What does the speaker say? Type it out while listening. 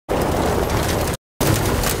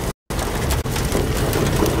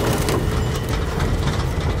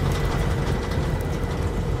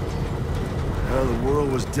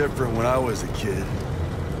was different when I was a kid.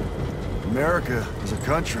 America was a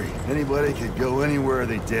country. Anybody could go anywhere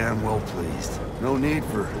they damn well pleased. No need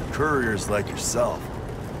for couriers like yourself.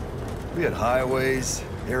 We had highways,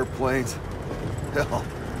 airplanes. Hell,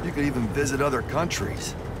 you could even visit other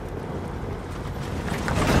countries.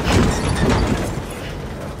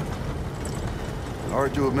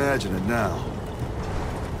 Hard to imagine it now.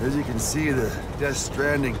 As you can see, the Death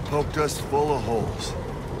Stranding poked us full of holes.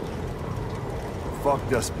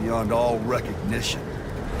 Fucked us beyond all recognition.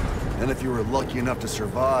 And if you were lucky enough to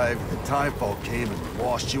survive, the timefall came and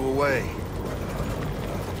washed you away.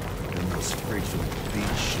 And those freaks from the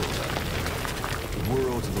beach showed up. The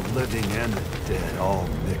worlds of the living and the dead all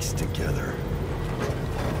mixed together.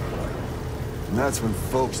 And that's when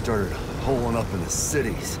folks started holing up in the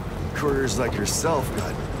cities. Couriers like yourself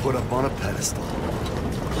got put up on a pedestal.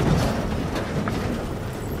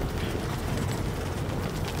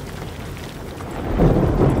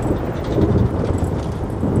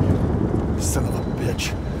 Son of a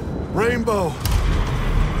bitch. Rainbow!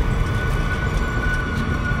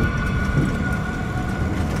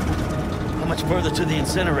 How much further to the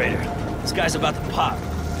incinerator? This guy's about to pop.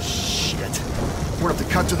 Shit. We're gonna have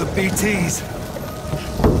to cut to the BTs.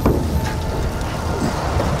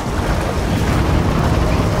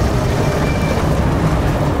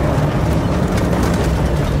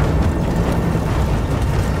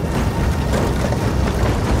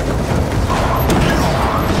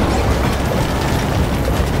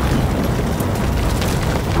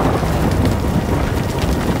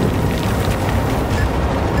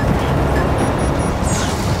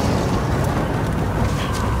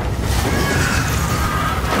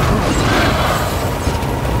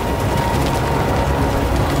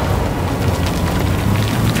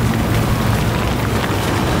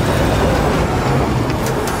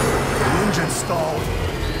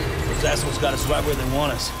 Got us right where they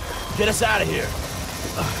want us. Get us out of here.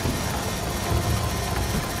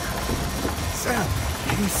 Sam,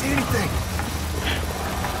 can you see anything?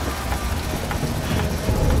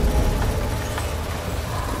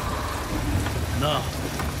 No,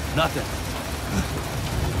 nothing.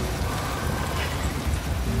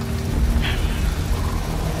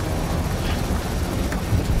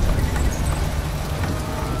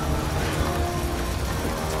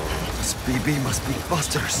 This BB must be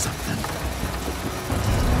busted or something.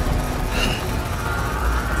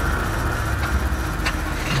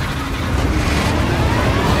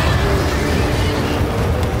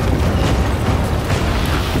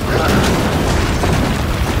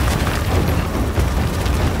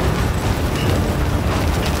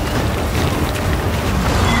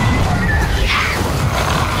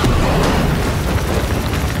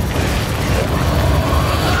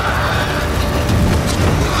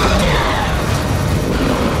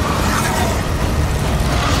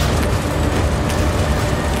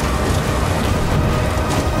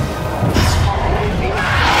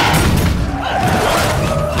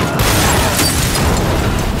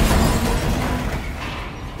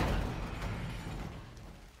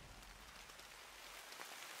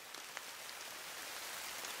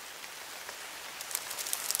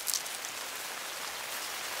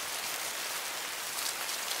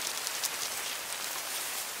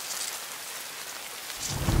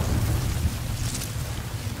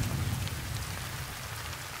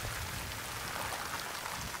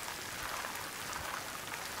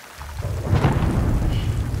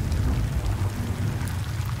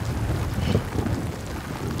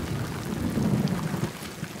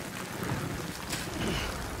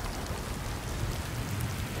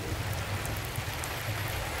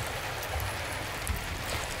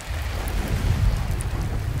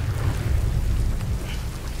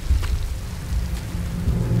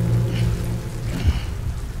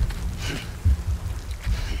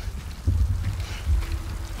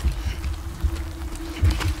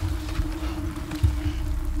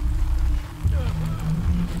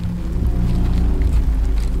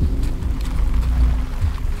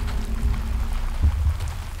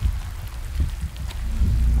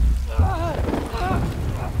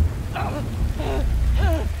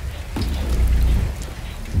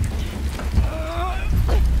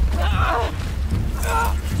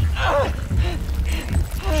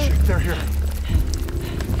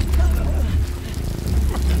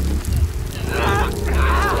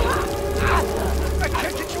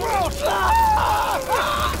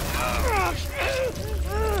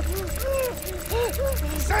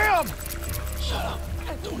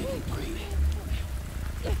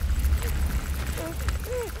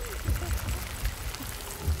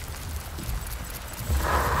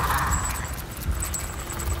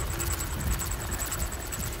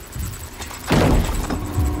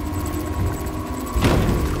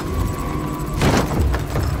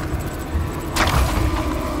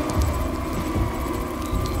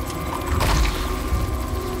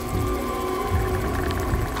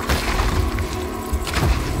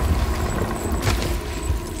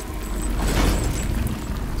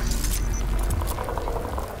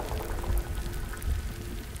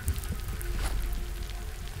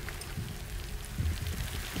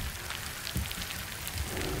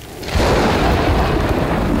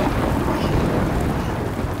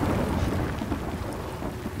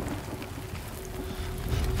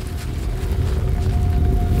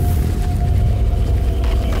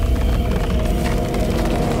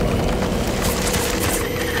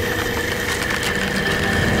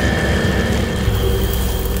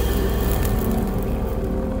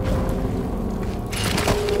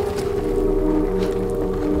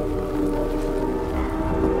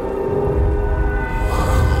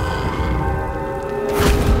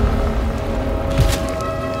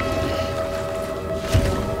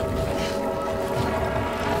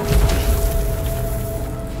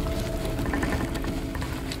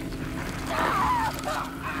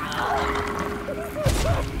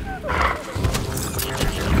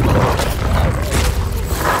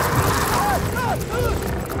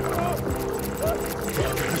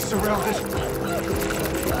 around this.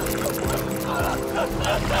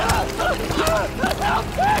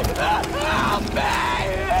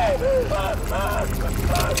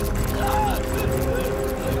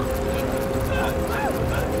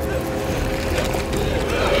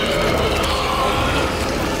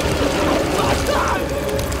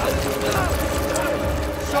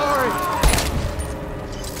 Sorry.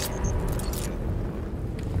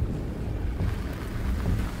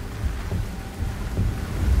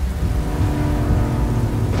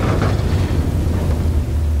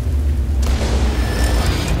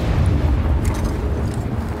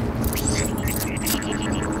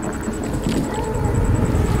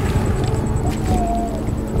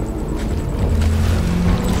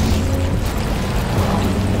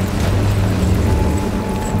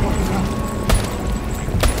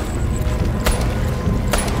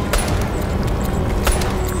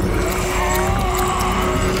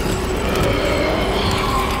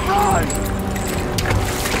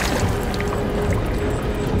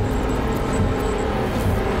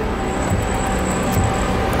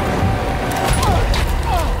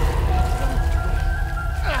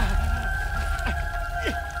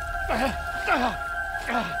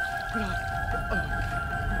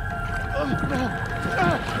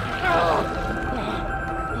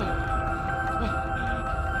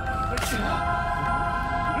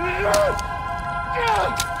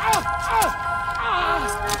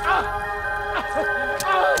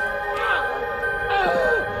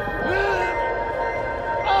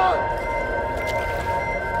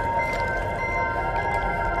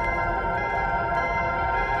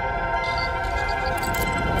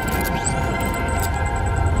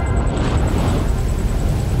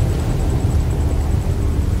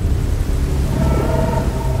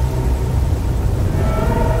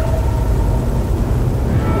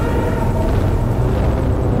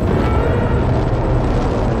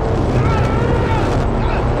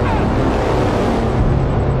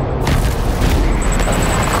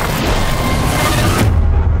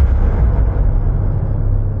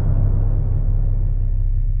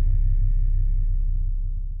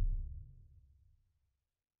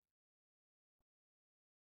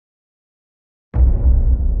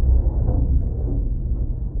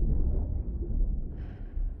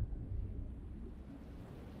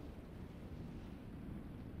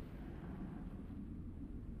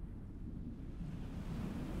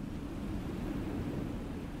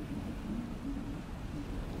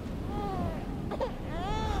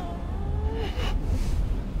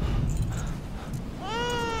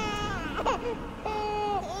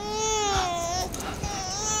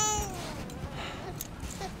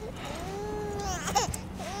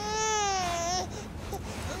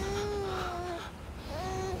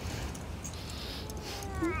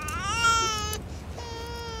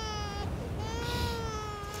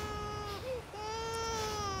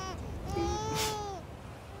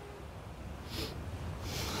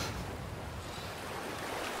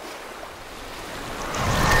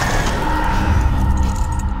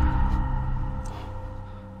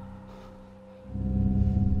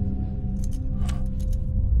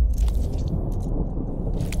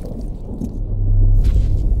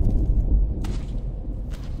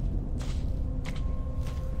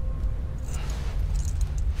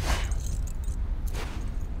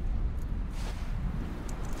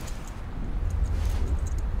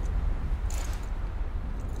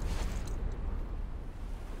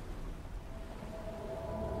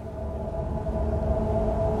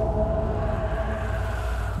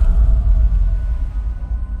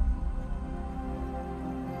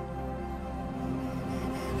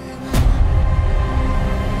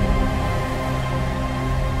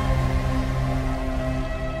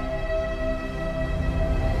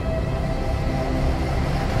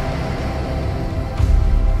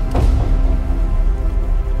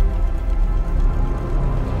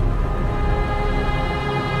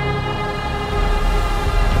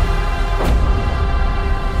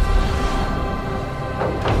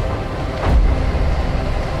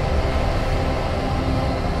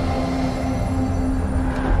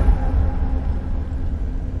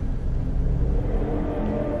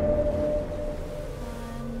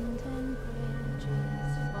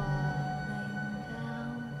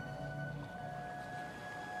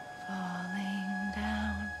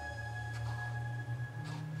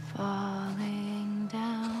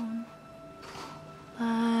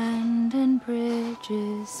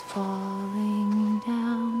 bridges falling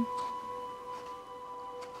down,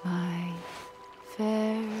 my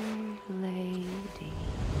fair lady.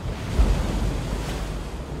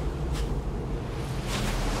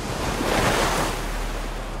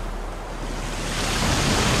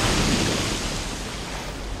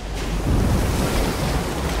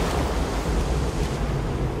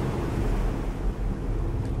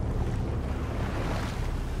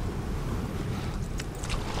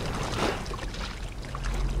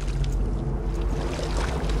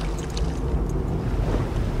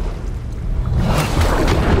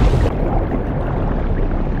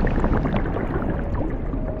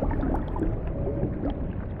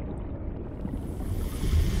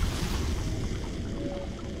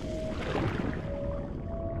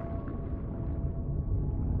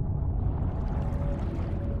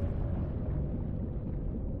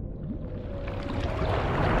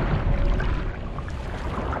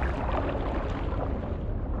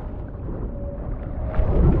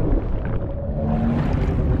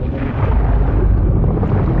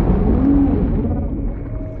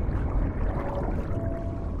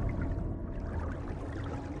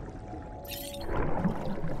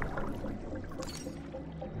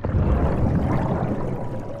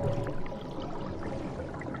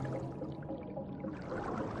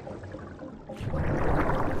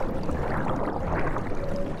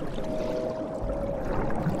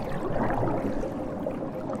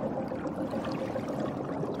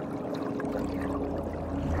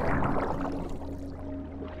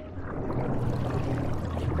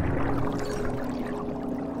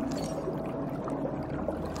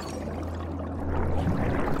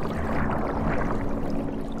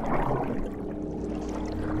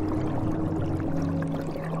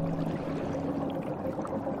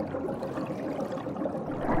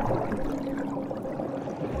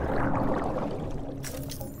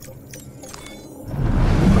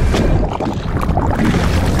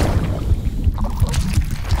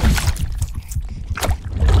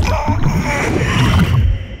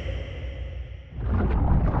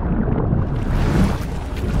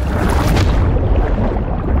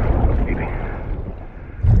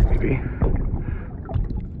 BB?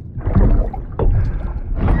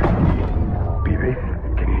 BB,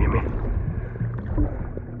 can you hear me?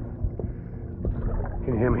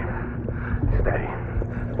 Can you hear me? Steady.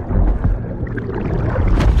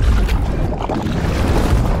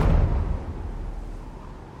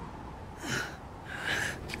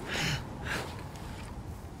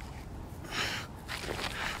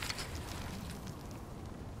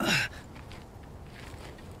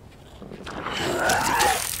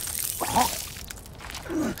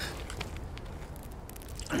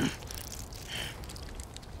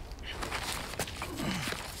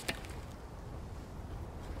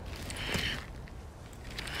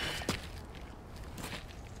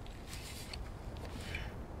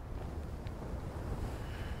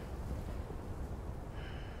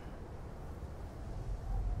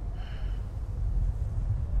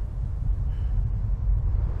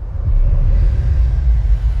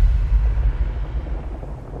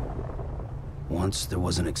 Once there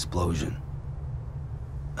was an explosion.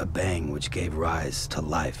 A bang which gave rise to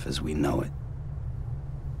life as we know it.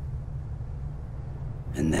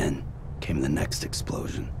 And then came the next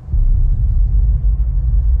explosion.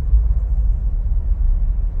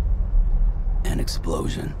 An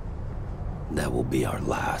explosion that will be our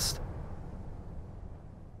last.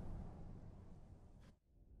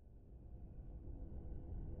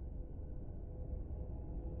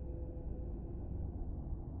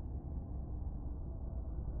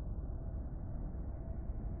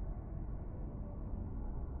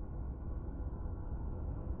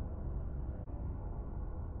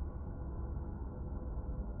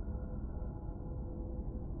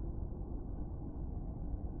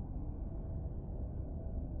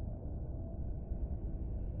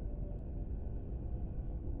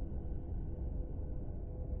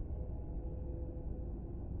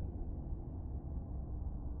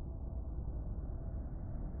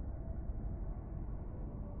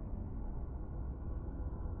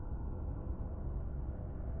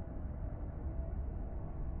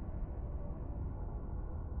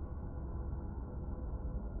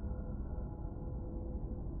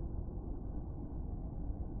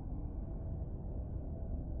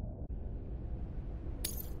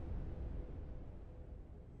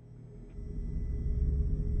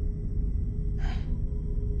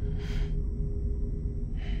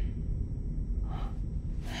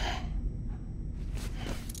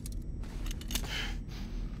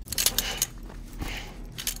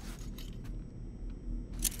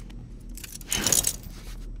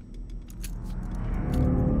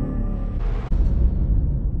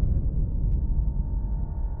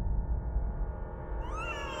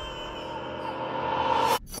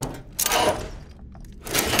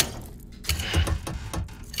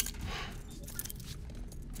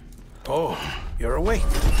 Oh, you're awake.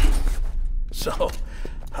 So,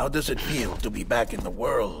 how does it feel to be back in the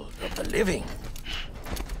world of the living?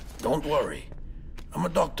 Don't worry. I'm a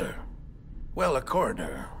doctor. Well, a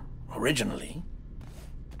coroner, originally.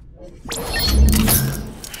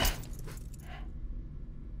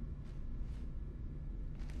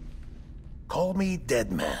 Call me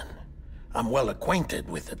Dead Man. I'm well acquainted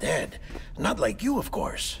with the dead. Not like you, of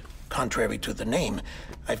course. Contrary to the name,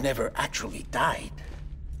 I've never actually died.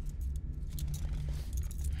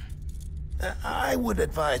 I would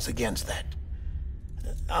advise against that.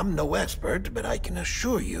 I'm no expert, but I can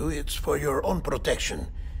assure you it's for your own protection.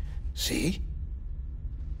 See?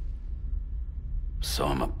 So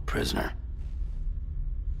I'm a prisoner.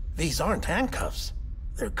 These aren't handcuffs.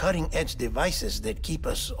 They're cutting-edge devices that keep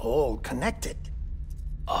us all connected.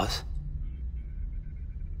 Us?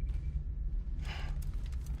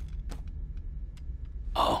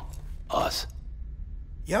 Oh, us.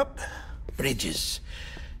 Yup. Bridges.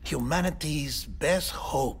 Humanity's best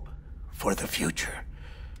hope for the future.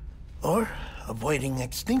 Or avoiding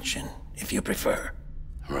extinction, if you prefer.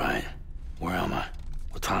 Right. Where am I?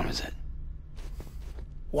 What time is it?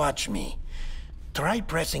 Watch me. Try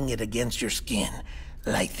pressing it against your skin,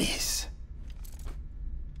 like this.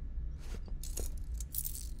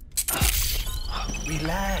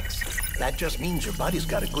 Relax. That just means your body's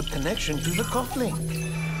got a good connection to the cufflink.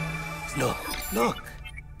 Look.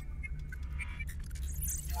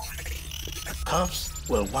 The cuffs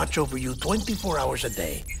will watch over you 24 hours a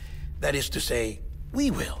day. That is to say, we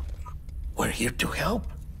will. We're here to help.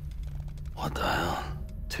 What the hell?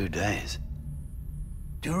 2 days?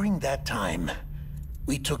 During that time,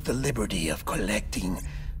 we took the liberty of collecting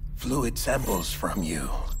fluid samples from you.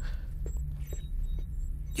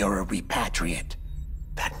 You're a repatriate.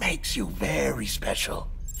 That makes you very special.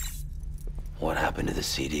 What happened to the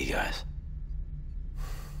CD guys?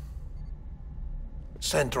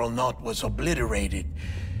 Central Knot was obliterated.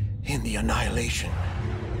 in the annihilation.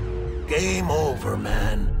 Game over,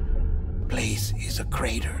 man. Place is a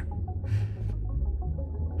crater.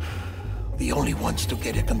 The only ones to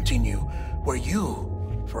get it continue were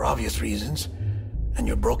you, for obvious reasons, and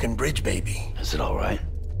your broken bridge baby. Is it all right?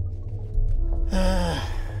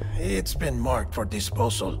 It's been marked for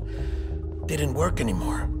disposal. Didn't work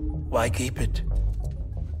anymore. Why keep it?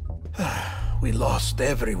 We lost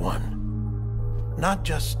everyone. Not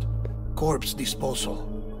just corpse disposal.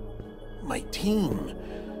 My team,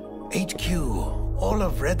 HQ, all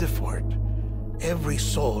of Redefort, every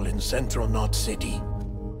soul in Central Knot City.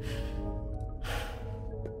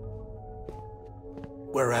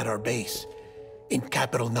 We're at our base, in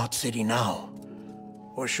Capital Knot City now.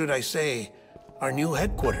 Or should I say, our new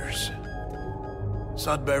headquarters.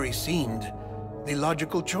 Sudbury seemed the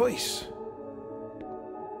logical choice.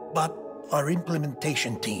 But our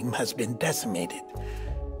implementation team has been decimated,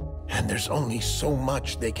 and there's only so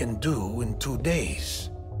much they can do in 2 days.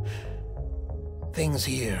 Things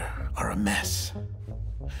here are a mess.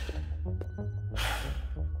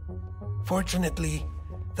 Fortunately,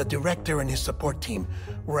 the director and his support team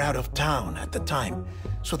were out of town at the time,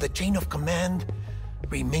 so the chain of command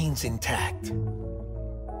remains intact.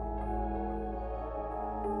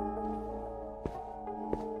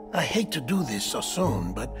 I hate to do this so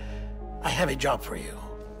soon, but I have a job for you.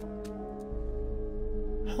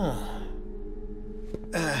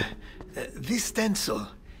 This stencil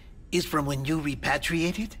is from when you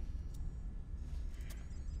repatriated?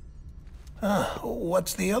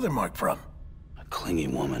 What's the other mark from? A clingy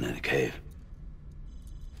woman in a cave.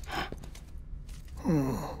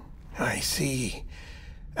 I see.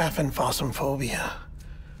 Aphenphosmphobia.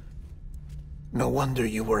 No wonder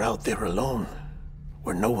you were out there alone,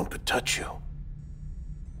 where no one could touch you.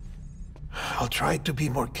 I'll try to be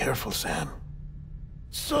more careful, Sam.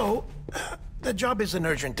 So, the job is an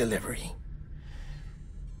urgent delivery.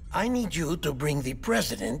 I need you to bring the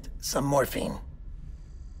president some morphine.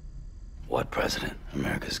 What president?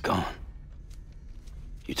 America's gone.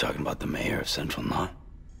 You talking about the mayor of Central Knot?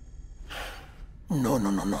 No,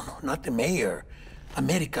 not the mayor.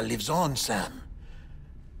 America lives on, Sam.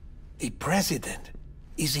 The president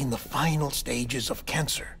is in the final stages of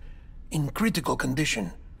cancer, in critical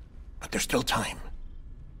condition, but there's still time.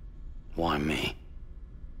 Why me?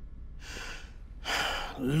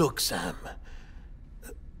 Look, Sam.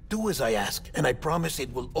 Do as I ask, and I promise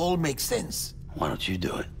it will all make sense. Why don't you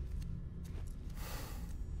do it?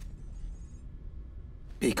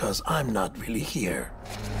 Because I'm not really here.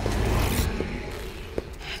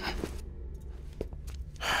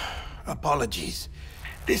 Apologies.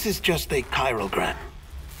 This is just a chiralgram.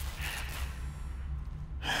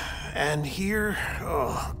 And here,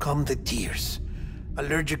 come the tears.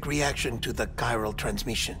 Allergic reaction to the chiral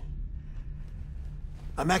transmission.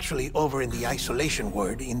 I'm actually over in the isolation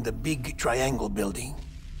ward in the big triangle building.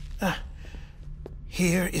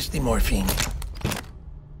 Here is the morphine.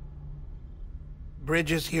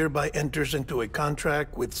 Bridges hereby enters into a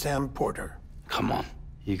contract with Sam Porter. Come on.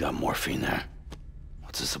 You got morphine there.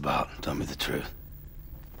 What's this about? Tell me the truth.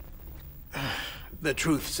 The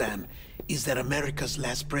truth, Sam, is that America's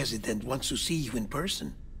last president wants to see you in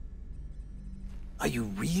person. Are you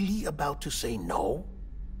really about to say no?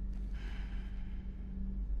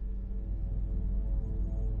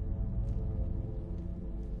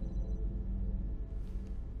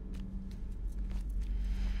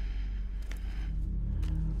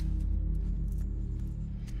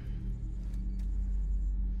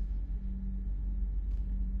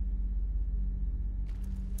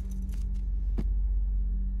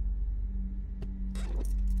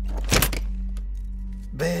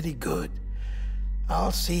 Very good.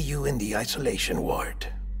 I'll see you in the isolation ward.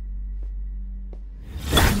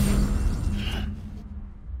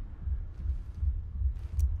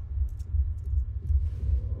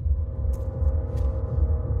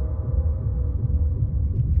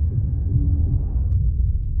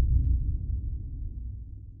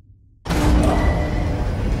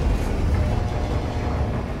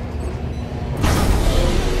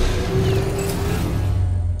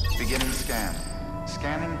 Beginning scan.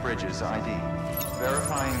 Scanning Bridges ID.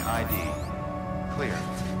 Verifying ID. Clear.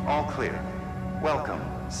 All clear. Welcome,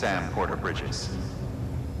 Sam Porter Bridges.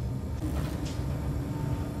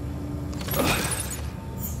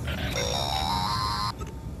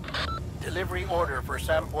 Delivery order for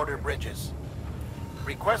Sam Porter Bridges.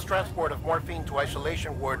 Request transport of morphine to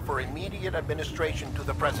isolation ward for immediate administration to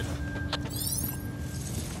the president.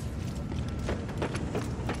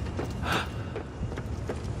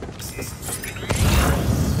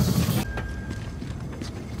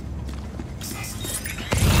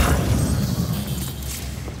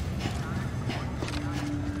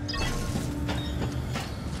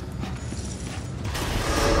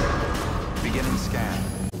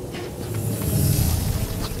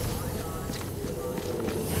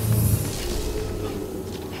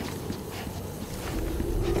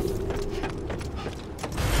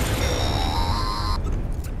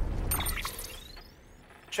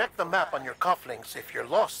 Check the map on your cufflinks if you're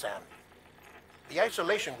lost, Sam. The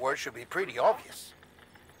isolation word should be pretty obvious.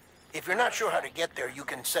 If you're not sure how to get there, you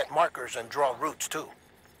can set markers and draw routes too.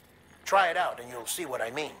 Try it out and you'll see what I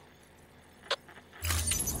mean.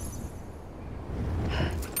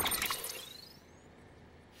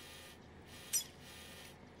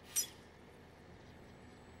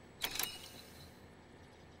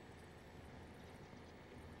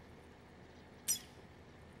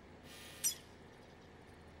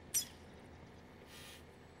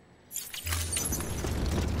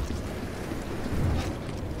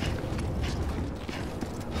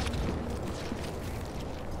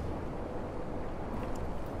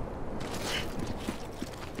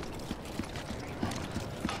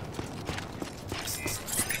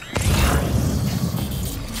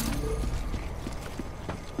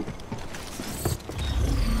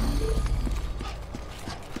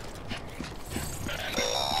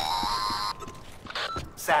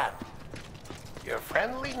 Sam, your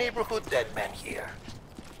friendly neighborhood dead man here.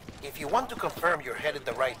 If you want to confirm you're headed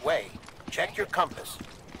the right way, check your compass.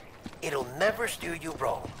 It'll never steer you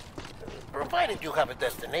wrong. Provided you have a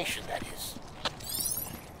destination, that is.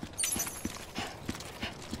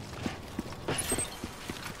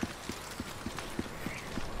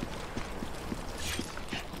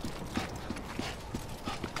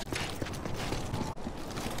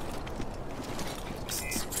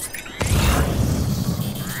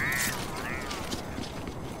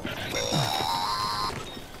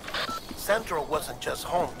 Central wasn't just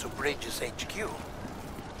home to Bridges HQ.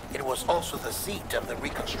 It was also the seat of the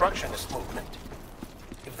Reconstructionist movement.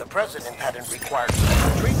 If the president hadn't required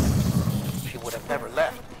special treatment, she would have never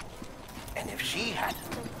left. And if she hadn't,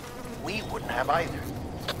 we wouldn't have either.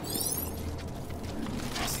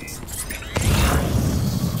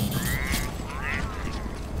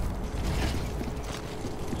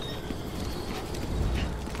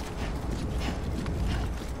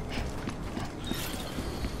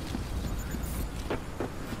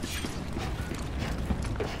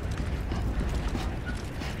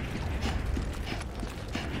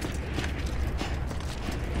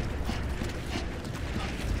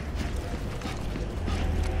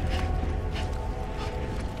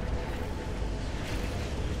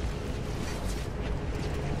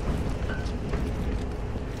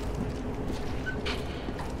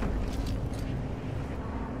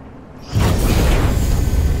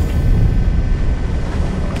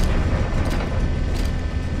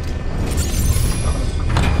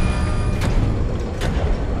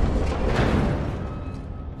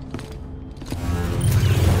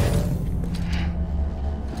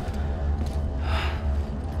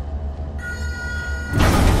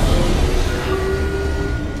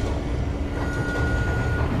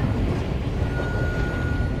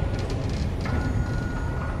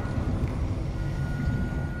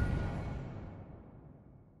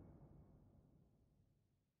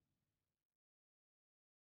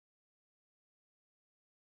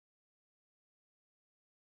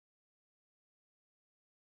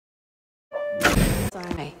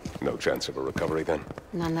 Sorry. No chance of a recovery then?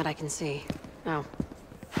 None that I can see. No.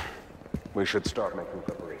 We should start making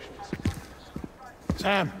preparations.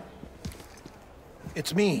 Sam,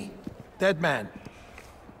 it's me, Dead Man.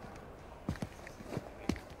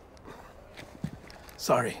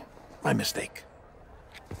 Sorry, my mistake.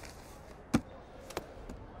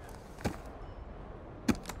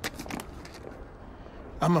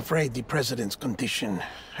 I'm afraid the president's condition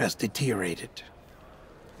has deteriorated.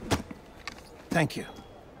 Thank you.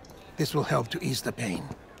 This will help to ease the pain.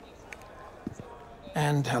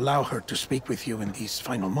 And allow her to speak with you in these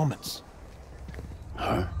final moments.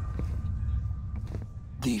 Her?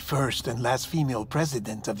 The first and last female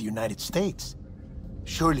president of the United States.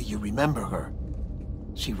 Surely you remember her.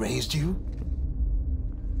 She raised you?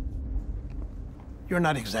 You're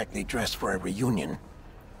not exactly dressed for a reunion.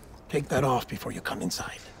 Take that off before you come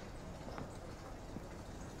inside.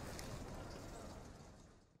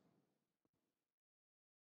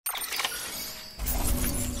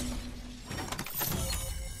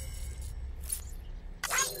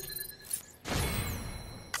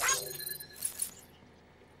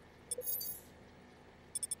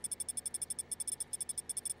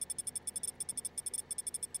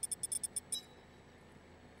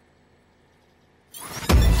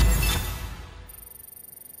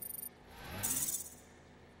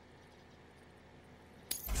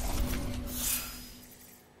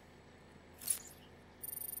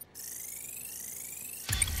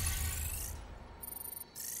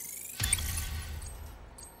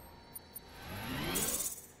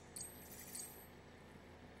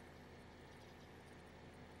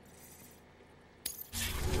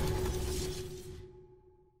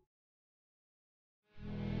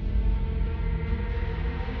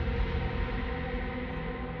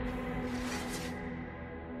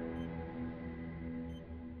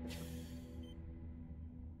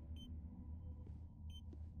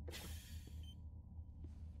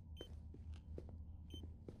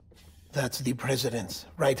 That's the president's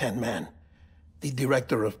right-hand man, the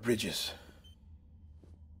director of bridges.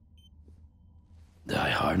 Die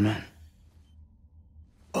Hard man?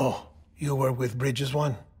 Oh, you were with Bridges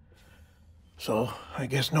 1? So, I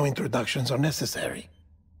guess no introductions are necessary.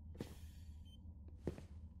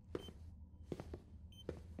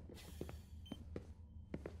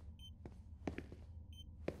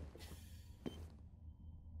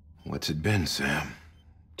 What's it been, Sam?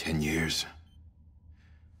 10 years?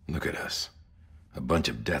 Look at us. A bunch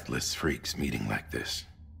of deathless freaks meeting like this.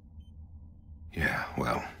 Yeah,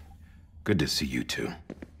 well, good to see you two.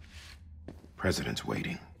 President's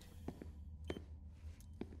waiting.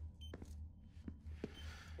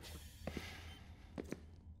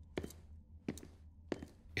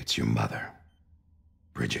 It's your mother,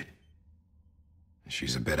 Bridget.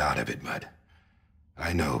 She's a bit out of it, but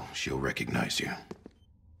I know she'll recognize you.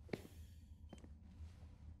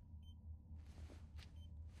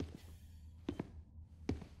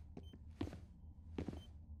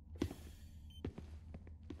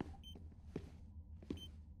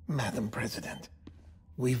 Madam President,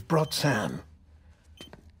 we've brought Sam.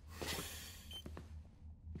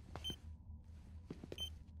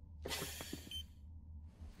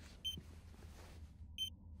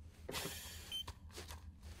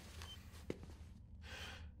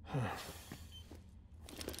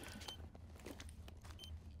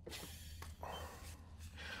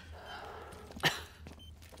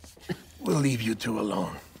 We'll leave you two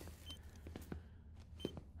alone.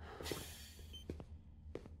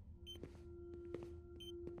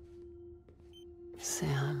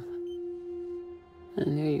 Sam, I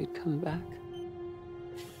knew you'd come back.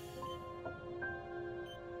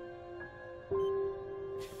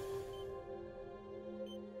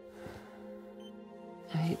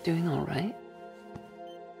 Are you doing all right?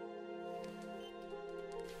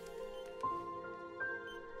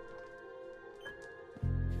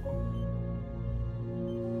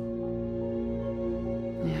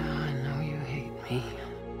 Yeah, I know you hate me.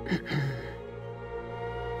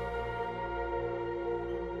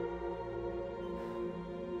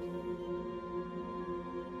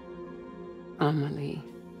 Amelie.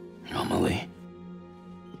 Amelie?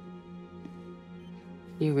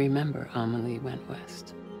 You remember Amelie went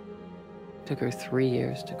west. Took her 3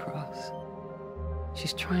 years to cross.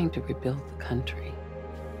 She's trying to rebuild the country.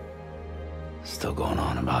 Still going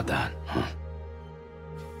on about that, huh?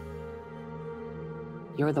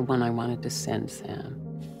 You're the one I wanted to send, Sam.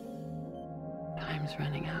 Time's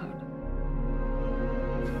running out.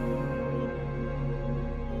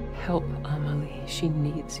 Help Amelie. She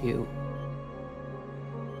needs you.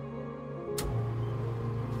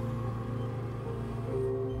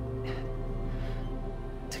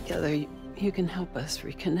 Together, you can help us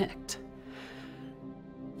reconnect.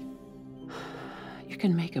 You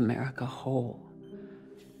can make America whole.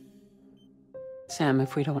 Sam,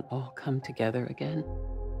 if we don't all come together again,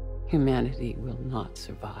 humanity will not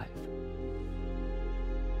survive.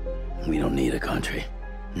 We don't need a country.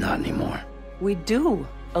 Not anymore. We do.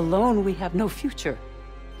 Alone, we have no future.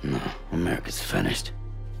 No, America's finished.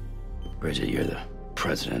 Bridget, you're the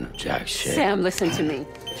president of jack shit. Sam, listen to me.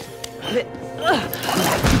 Please.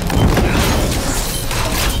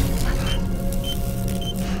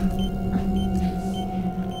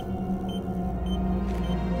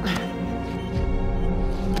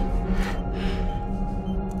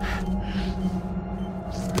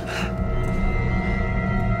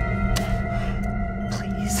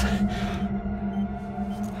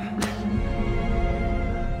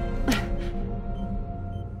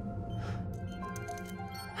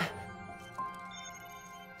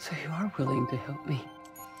 So you are willing to help me?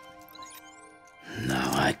 No,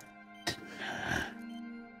 I...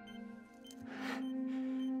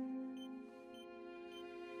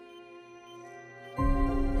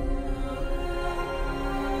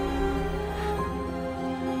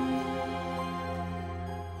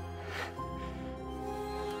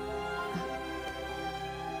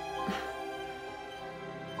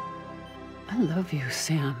 I love you,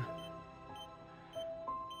 Sam.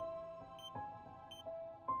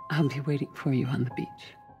 I'll be waiting for you on the beach.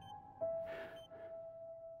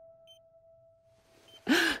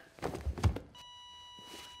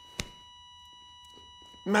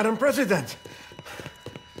 Madam President!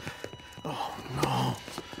 Oh, no.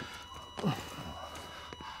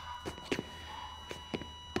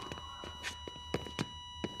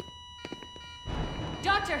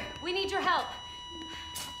 Doctor, we need your help.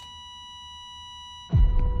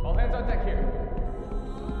 All hands on deck here.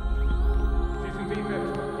 Season V-Viv,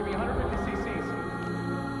 give me 150 cc's.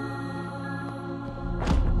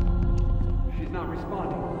 She's not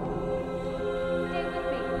responding. Stay with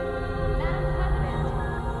me.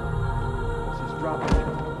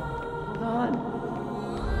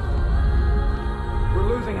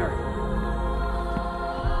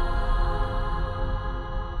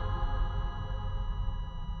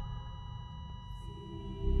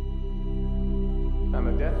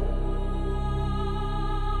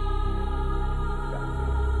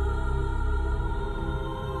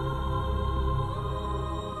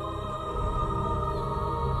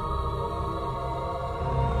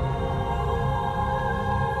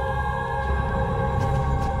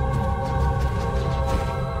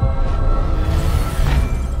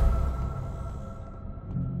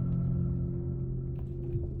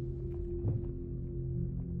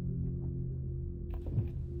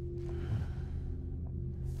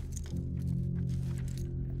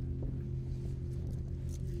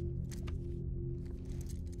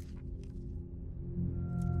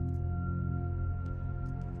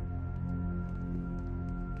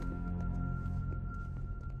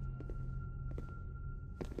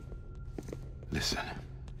 Listen,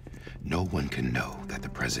 no one can know that the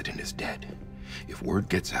president is dead. If word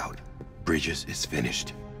gets out, Bridges is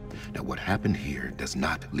finished. Now, what happened here does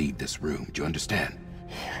not leave this room. Do you understand?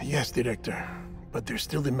 Yes, Director. But there's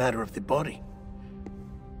still the matter of the body.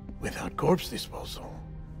 Without corpse disposal.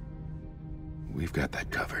 We've got that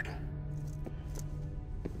covered.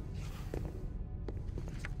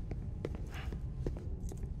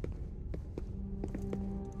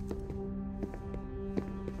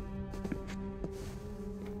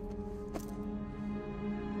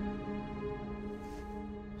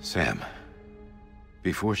 Sam,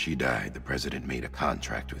 before she died, the president made a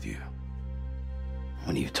contract with you.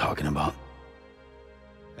 What are you talking about?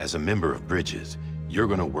 As a member of Bridges, you're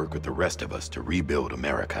gonna work with the rest of us to rebuild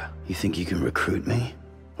America. You think you can recruit me?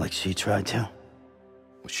 Like she tried to?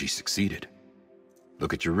 Well, she succeeded.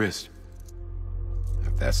 Look at your wrist.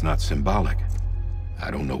 If that's not symbolic,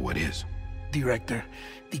 I don't know what is. Director,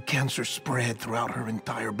 the cancer spread throughout her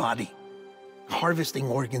entire body. Harvesting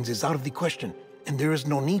organs is out of the question, and there is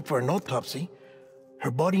no need for an autopsy. Her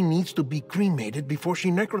body needs to be cremated before she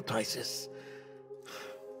necrotizes.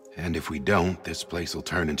 And if we don't, this place will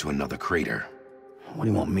turn into another crater. What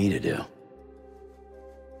do you want me to do?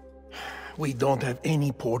 We don't have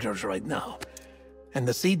any porters right now. And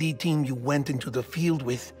the CD team you went into the field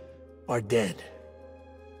with are dead.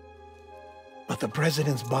 But the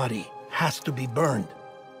president's body has to be burned.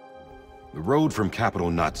 The road from Capital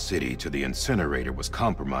Knot City to the incinerator was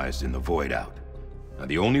compromised in the void out. Now,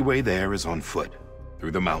 the only way there is on foot, through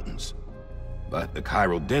the mountains. But the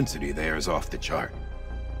chiral density there is off the chart.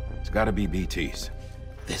 It's gotta be BT's.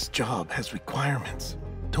 This job has requirements.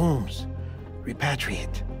 Tombs.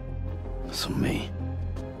 Repatriate. So me?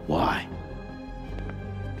 Why?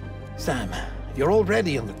 Sam, you're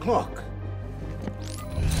already on the clock.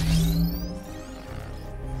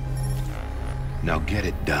 Now get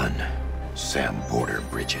it done, Sam Porter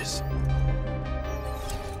Bridges.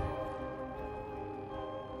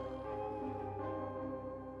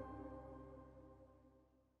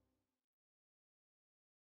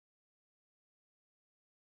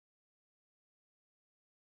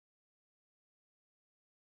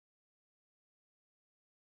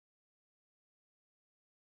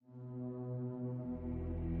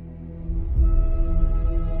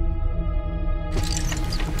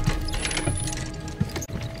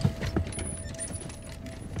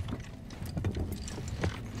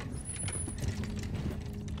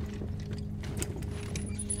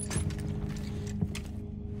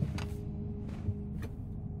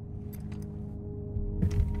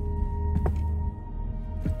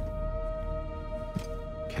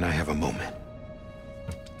 Can I have a moment?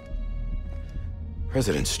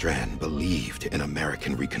 President Strand believed in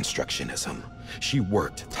American Reconstructionism. She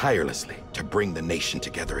worked tirelessly to bring the nation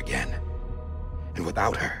together again. And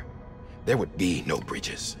without her, there would be no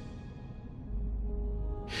Bridges.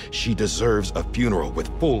 She deserves a funeral with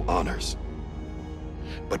full honors.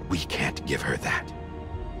 But we can't give her that.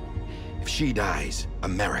 If she dies,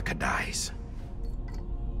 America dies.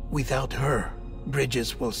 Without her,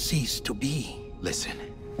 Bridges will cease to be. Listen.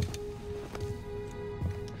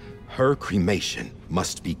 Her cremation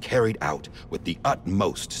must be carried out with the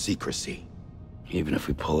utmost secrecy. Even if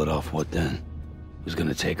we pull it off, what then? Who's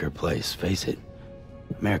gonna take her place? Face it,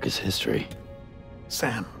 America's history.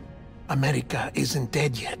 Sam, America isn't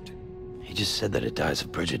dead yet. He just said that it dies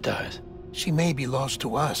if Bridget dies. She may be lost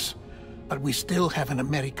to us, but we still have an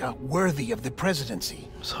America worthy of the presidency.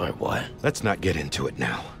 Sorry, what? Let's not get into it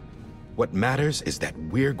now. What matters is that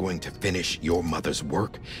we're going to finish your mother's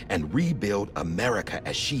work and rebuild America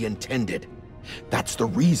as she intended. That's the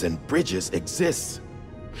reason Bridges exists.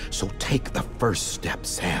 So take the first step,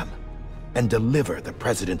 Sam, and deliver the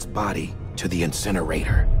president's body to the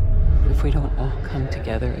incinerator. If we don't all come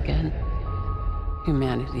together again,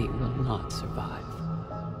 humanity will not survive.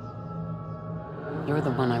 You're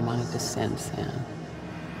the one I wanted to send, Sam.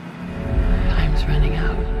 Time's running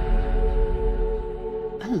out.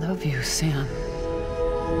 I love you, Sam.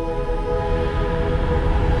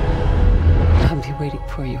 I'll be waiting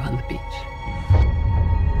for you on the beach.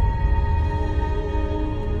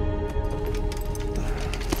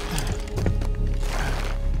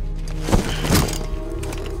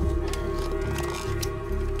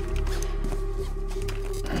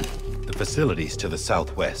 The facilities to the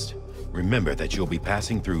southwest. Remember that you'll be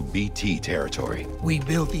passing through BT territory. We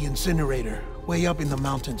built the incinerator way up in the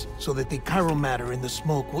mountains so that the chiral matter in the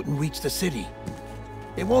smoke wouldn't reach the city.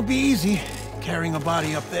 It won't be easy carrying a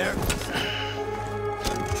body up there.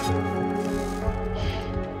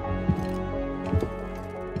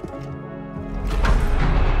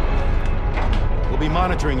 We'll be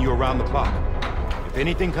monitoring you around the clock. If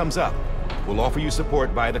anything comes up, We'll offer you support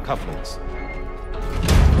via the cufflinks.